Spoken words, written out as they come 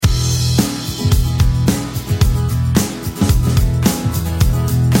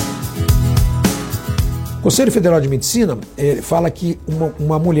O Conselho Federal de Medicina fala que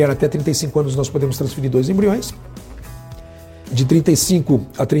uma mulher até 35 anos nós podemos transferir 2 embriões, de 35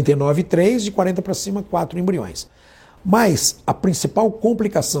 a 39, 3, de 40 para cima, 4 embriões. Mas a principal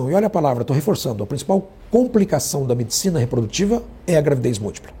complicação, e olha a palavra, estou reforçando, a principal complicação da medicina reprodutiva é a gravidez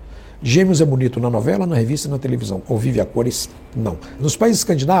múltipla. Gêmeos é bonito na novela, na revista e na televisão. Ou vive a cores? Não. Nos países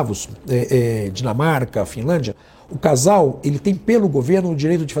escandinavos, Dinamarca, Finlândia, o casal ele tem pelo governo o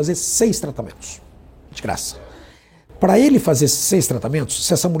direito de fazer 6 tratamentos. De graça. Para ele fazer 6 tratamentos,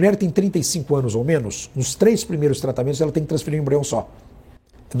 se essa mulher tem 35 anos ou menos, nos 3 primeiros tratamentos ela tem que transferir um embrião só.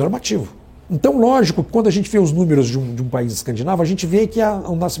 É normativo. Então, lógico, quando a gente vê os números de um país escandinavo, a gente vê que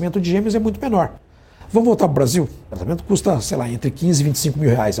o nascimento de gêmeos é muito menor. Vamos voltar para o Brasil? O tratamento custa, sei lá, entre 15 e 25 mil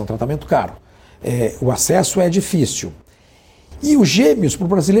reais, é um tratamento caro. O acesso é difícil. E os gêmeos, para o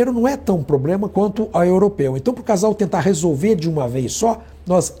brasileiro, não é tão problema quanto ao europeu. Então, para o casal tentar resolver de uma vez só,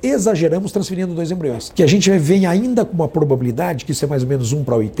 nós exageramos transferindo 2 embriões. Que a gente vem ainda com uma probabilidade, que isso é mais ou menos 1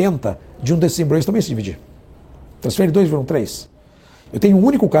 para 80, de um desses embriões também se dividir. Transfere 2, viram 3. Eu tenho um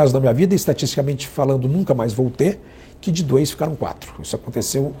único caso da minha vida, estatisticamente falando, nunca mais vou ter, que de 2 ficaram 4. Isso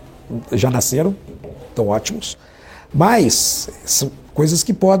aconteceu, já nasceram, estão ótimos. Mas são coisas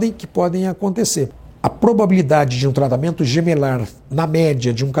que podem acontecer. A probabilidade de um tratamento gemelar, na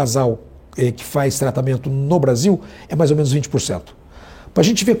média de um casal que faz tratamento no Brasil, é mais ou menos 20%. Para a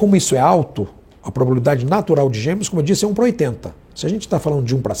gente ver como isso é alto, a probabilidade natural de gêmeos, como eu disse, é 1 para 80. Se a gente está falando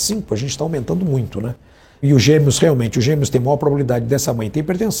de 1 para 5, a gente está aumentando muito, né? E os gêmeos têm maior probabilidade dessa mãe ter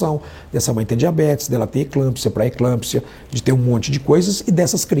hipertensão, dessa mãe ter diabetes, dela ter eclâmpsia, pré-eclâmpsia, de ter um monte de coisas e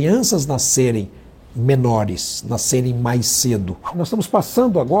dessas crianças nascerem menores, nascerem mais cedo. Nós estamos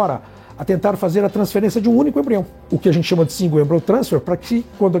passando agora a tentar fazer a transferência de um único embrião, o que a gente chama de single embryo transfer, para que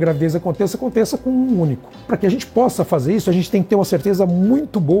quando a gravidez aconteça com um único. Para que a gente possa fazer isso, a gente tem que ter uma certeza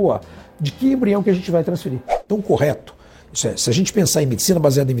muito boa de que embrião que a gente vai transferir. Então, correto. Isso é, se a gente pensar em medicina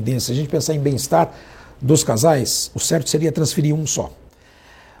baseada em evidência, se a gente pensar em bem-estar dos casais, o certo seria transferir um só.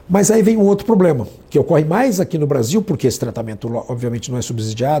 Mas aí vem um outro problema, que ocorre mais aqui no Brasil, porque esse tratamento obviamente não é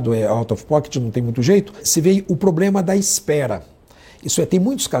subsidiado, é out of pocket, não tem muito jeito, se vê o problema da espera. Isso é, tem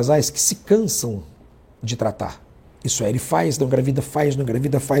muitos casais que se cansam de tratar. Isso é, ele faz, não engravida, faz, não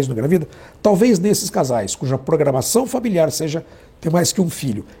engravida, faz, não engravida. Talvez nesses casais, cuja programação familiar seja ter mais que um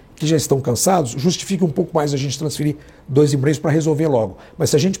filho, que já estão cansados, justifique um pouco mais a gente transferir 2 embriões para resolver logo.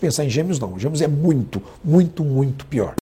 Mas se a gente pensar em gêmeos, não. Gêmeos é muito, muito, muito pior.